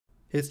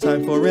It's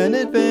time for an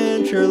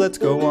adventure, let's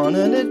go on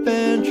an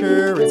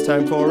adventure. It's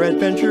time for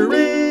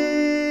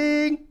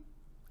adventuring!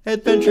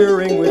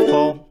 Adventuring with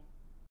Paul.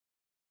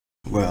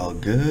 Well,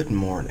 good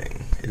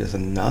morning. It is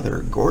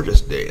another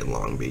gorgeous day in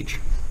Long Beach.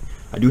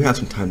 I do have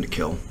some time to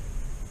kill,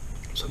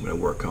 so I'm going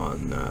to work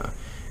on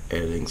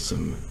editing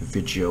some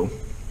video.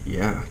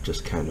 Yeah,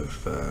 just kind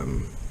of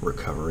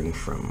recovering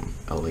from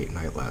a late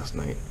night last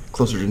night.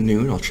 Closer to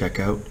noon, I'll check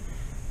out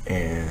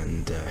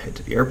and head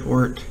to the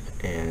airport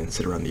and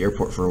sit around the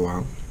airport for a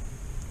while,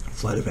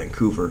 fly to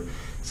Vancouver,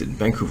 sit in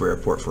Vancouver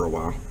airport for a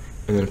while,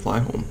 and then fly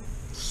home.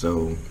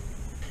 So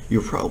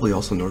you've probably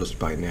also noticed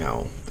by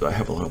now that I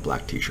have a lot of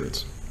black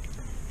t-shirts.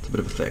 It's a bit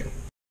of a thing.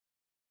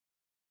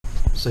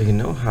 So you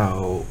know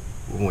how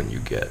when you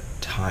get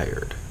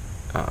tired,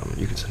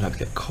 you can sometimes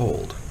get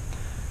cold.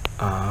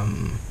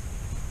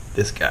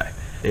 This guy.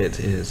 It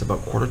is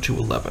about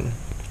 11:15.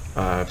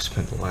 I've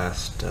spent the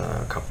last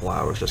couple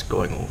hours just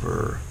going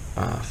over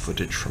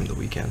footage from the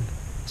weekend.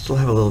 Still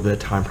have a little bit of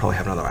time, probably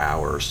have another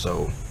hour or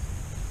so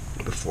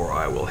before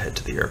I will head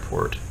to the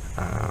airport.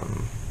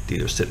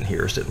 Either sitting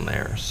here or sitting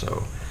there,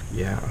 so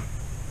yeah.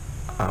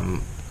 I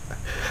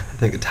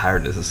think the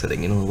tiredness is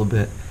setting in a little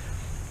bit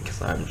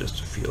because I'm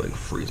just feeling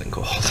freezing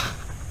cold.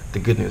 The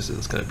good news is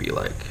it's going to be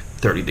like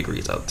 30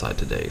 degrees outside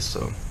today,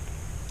 so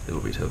it'll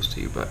be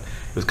toasty, but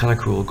it was kind of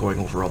cool going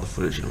over all the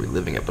footage and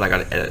reliving it, but I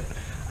gotta edit.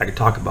 I could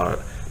talk about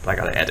it, but I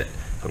gotta edit.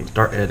 So I'm gonna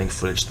start editing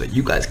footage so that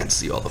you guys can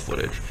see all the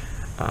footage,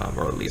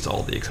 or at least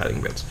all the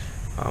exciting bits,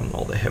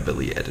 all the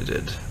heavily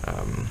edited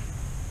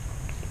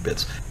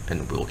bits,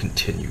 and we'll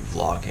continue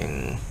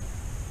vlogging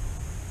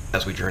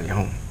as we journey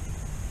home.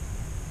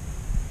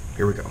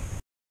 Here we go.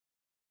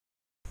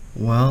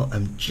 Well,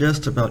 I'm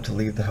just about to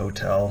leave the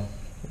hotel.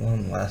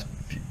 One last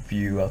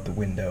view out the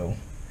window.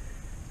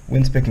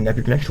 Wind's picking up.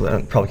 You can actually,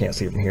 I probably can't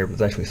see it from here, but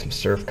there's actually some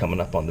surf coming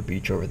up on the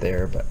beach over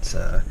there. But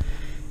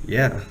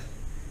yeah,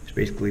 it's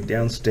basically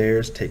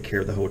downstairs, take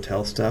care of the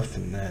hotel stuff,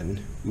 and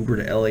then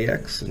Uber to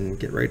LAX and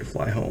get ready to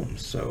fly home.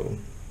 So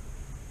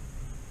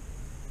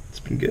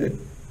it's been good.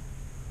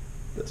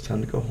 But it's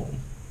time to go home.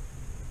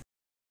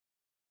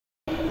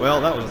 Well,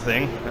 that was the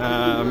thing.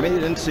 Made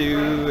it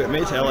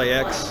to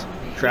LAX.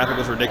 Traffic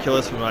was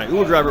ridiculous, but my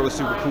Uber driver was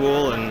super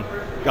cool and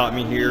got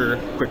me here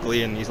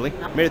quickly and easily.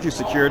 Made it through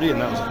security, and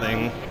that was the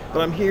thing.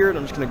 But I'm here, and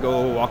I'm just going to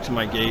go walk to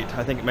my gate.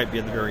 I think it might be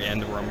at the very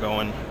end of where I'm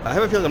going. I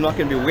have a feeling I'm not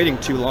going to be waiting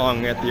too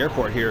long at the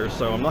airport here,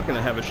 so I'm not going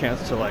to have a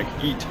chance to, like,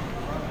 eat.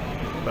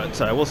 But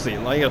we'll see.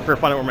 I got to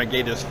find out where my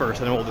gate is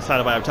first, and then we'll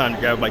decide if I have time to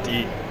grab a bite to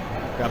eat.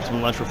 Grab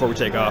some lunch before we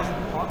take off.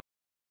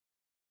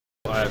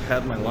 I've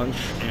had my lunch,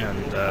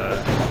 and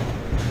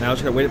now I'm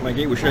just going to wait at my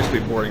gate. We should actually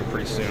be boarding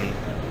pretty soon.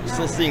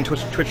 Still seeing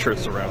Twitch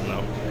shirts around,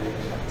 though.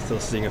 Still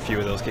seeing a few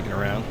of those kicking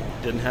around.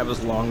 Didn't have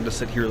as long to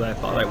sit here as I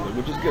thought I would,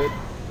 which is good.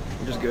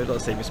 That'll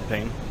save me some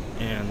pain.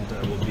 And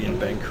we'll be in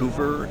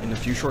Vancouver in a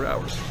few short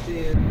hours.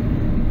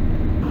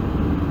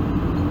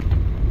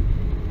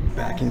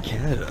 Back in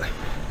Canada.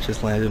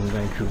 Just landed in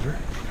Vancouver.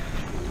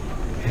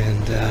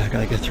 And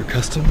gotta get through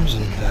customs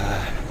and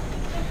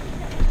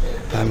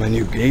find my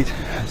new gate.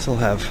 I still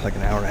have like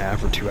an hour and a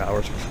half or 2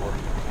 hours before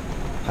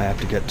I have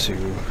to get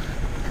to,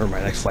 or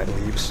my next flight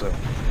leaves, so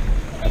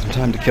I have some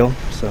time to kill,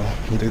 so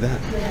we'll do that.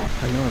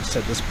 I know I've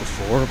said this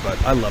before, but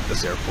I love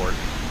this airport.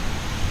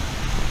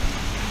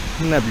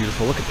 Isn't that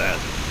beautiful? Look at that.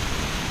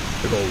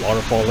 Big old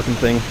waterfall looking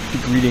thing.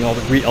 Greeting all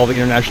the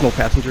international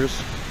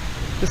passengers.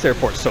 This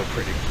airport's so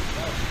pretty.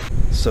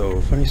 So,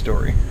 funny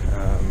story.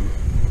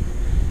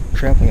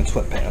 Traveling in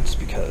sweatpants,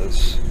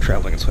 because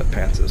traveling in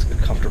sweatpants is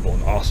comfortable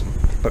and awesome,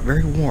 but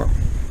very warm.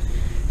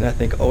 And I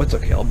think, oh, it's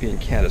okay, I'll be in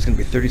Canada. It's going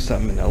to be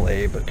 30-something in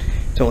LA, but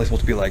it's only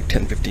supposed to be like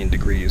 10-15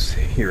 degrees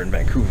here in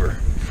Vancouver.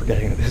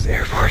 Forgetting that this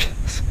airport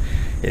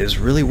is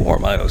really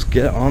warm. I was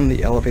get on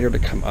the elevator to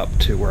come up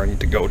to where I need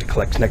to go to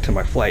connect to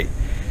my flight.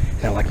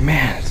 And I'm like,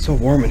 man, it's so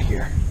warm in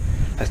here.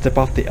 I step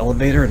off the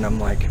elevator and I'm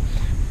like,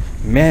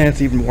 man,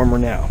 it's even warmer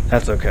now.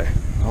 That's okay.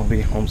 I'll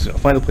be home soon. I'll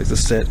find a place to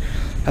sit.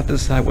 I have to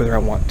decide whether I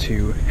want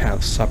to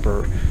have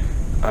supper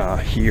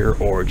here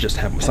or just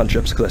have sun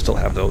chips, because I still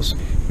have those.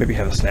 Maybe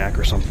have a snack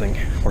or something,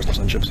 or some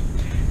sun chips.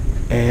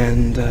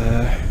 And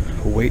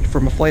wait for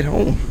my flight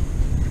home.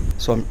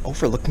 So I'm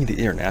overlooking the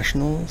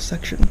international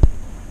section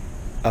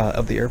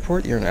of the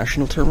airport, the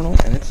international terminal,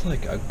 and it's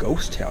like a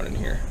ghost town in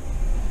here.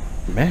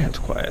 Man, it's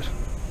quiet.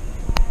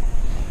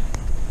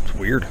 It's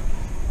weird.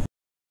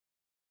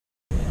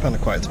 Found a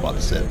quiet spot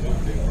to sit.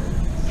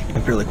 A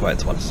fairly quiet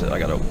spot to sit. I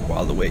got a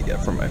while to wait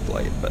yet for my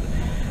flight, but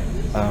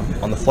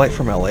on the flight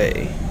from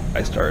LA,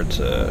 I started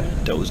to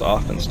doze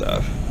off and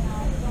stuff.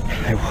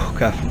 I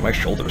woke up and my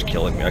shoulder was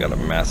killing me. I got a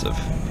massive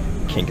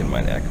kink in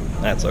my neck.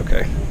 That's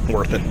okay.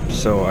 Worth it.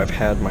 So I've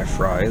had my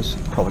fries.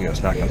 Probably gonna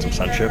snack on some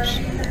sun chips.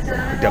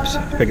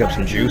 Pick up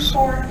some juice.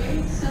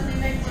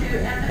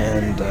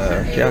 And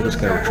yeah, I'm just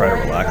gonna try to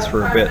relax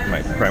for a bit.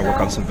 Might try and work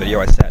on some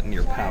video. I sat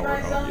near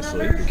power,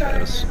 obviously,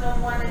 because,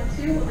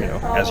 you know,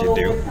 as you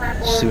do.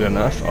 Soon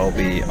enough, I'll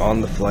be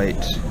on the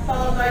flight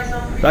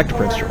back to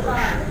Prince George.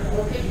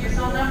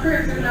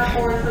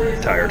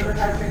 Tired.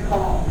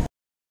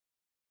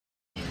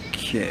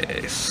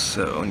 Okay,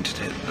 so I need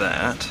to hit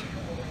that.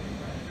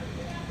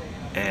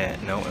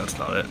 And no, that's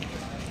not it.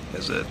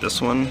 Is it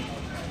this one?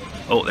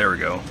 Oh, there we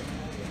go.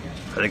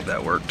 I think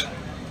that worked.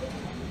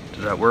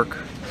 Did that work?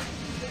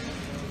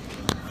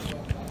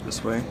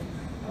 This way?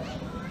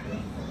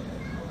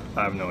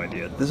 I have no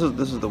idea. This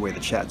is the way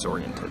the chat's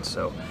oriented.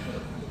 So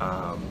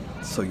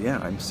yeah,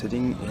 I'm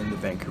sitting in the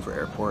Vancouver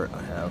airport.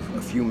 I have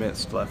a few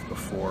minutes left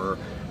before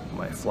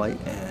my flight,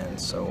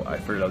 and so I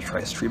figured I'd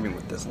try streaming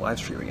with this live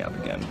streaming app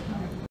again.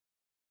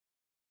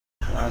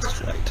 Last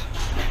flight.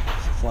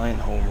 Flying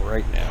home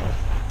right now.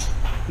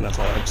 And that's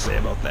all I have to say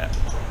about that.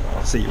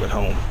 I'll see you at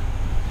home.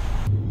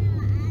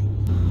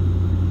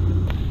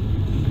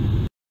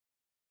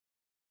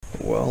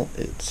 Well,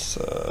 it's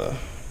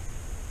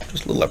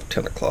just a little after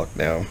 10 o'clock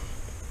now.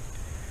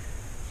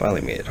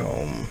 Finally made it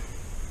home.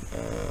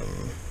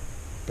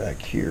 Back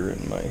here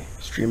in my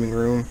streaming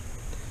room.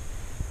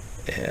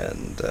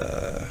 And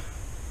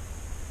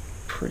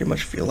pretty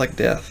much feel like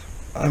death.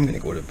 I'm gonna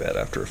go to bed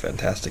after a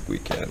fantastic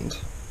weekend.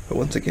 But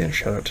once again,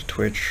 shout out to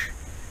Twitch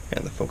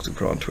and the folks who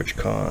put on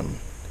TwitchCon,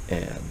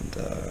 and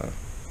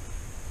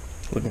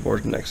looking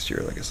forward to next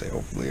year. Like I say,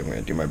 hopefully I'm going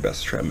to do my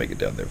best to try and make it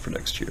down there for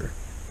next year.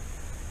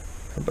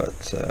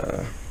 But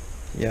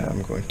yeah,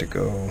 I'm going to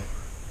go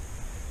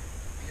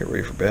get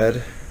ready for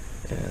bed,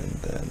 and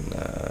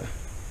then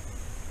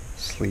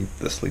sleep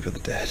the sleep of the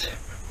dead,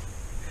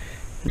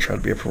 and try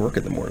to be up for work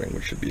in the morning,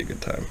 which should be a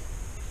good time.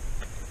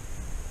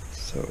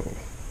 So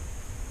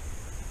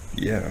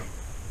yeah.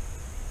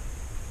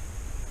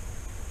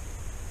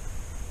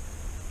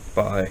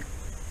 Bye.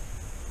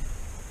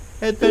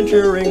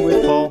 Adventuring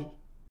with Paul.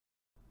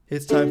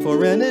 It's time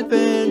for an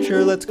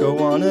adventure. Let's go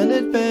on an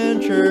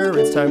adventure.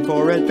 It's time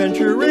for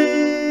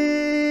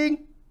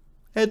adventuring.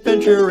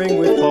 Adventuring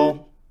with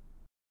Paul.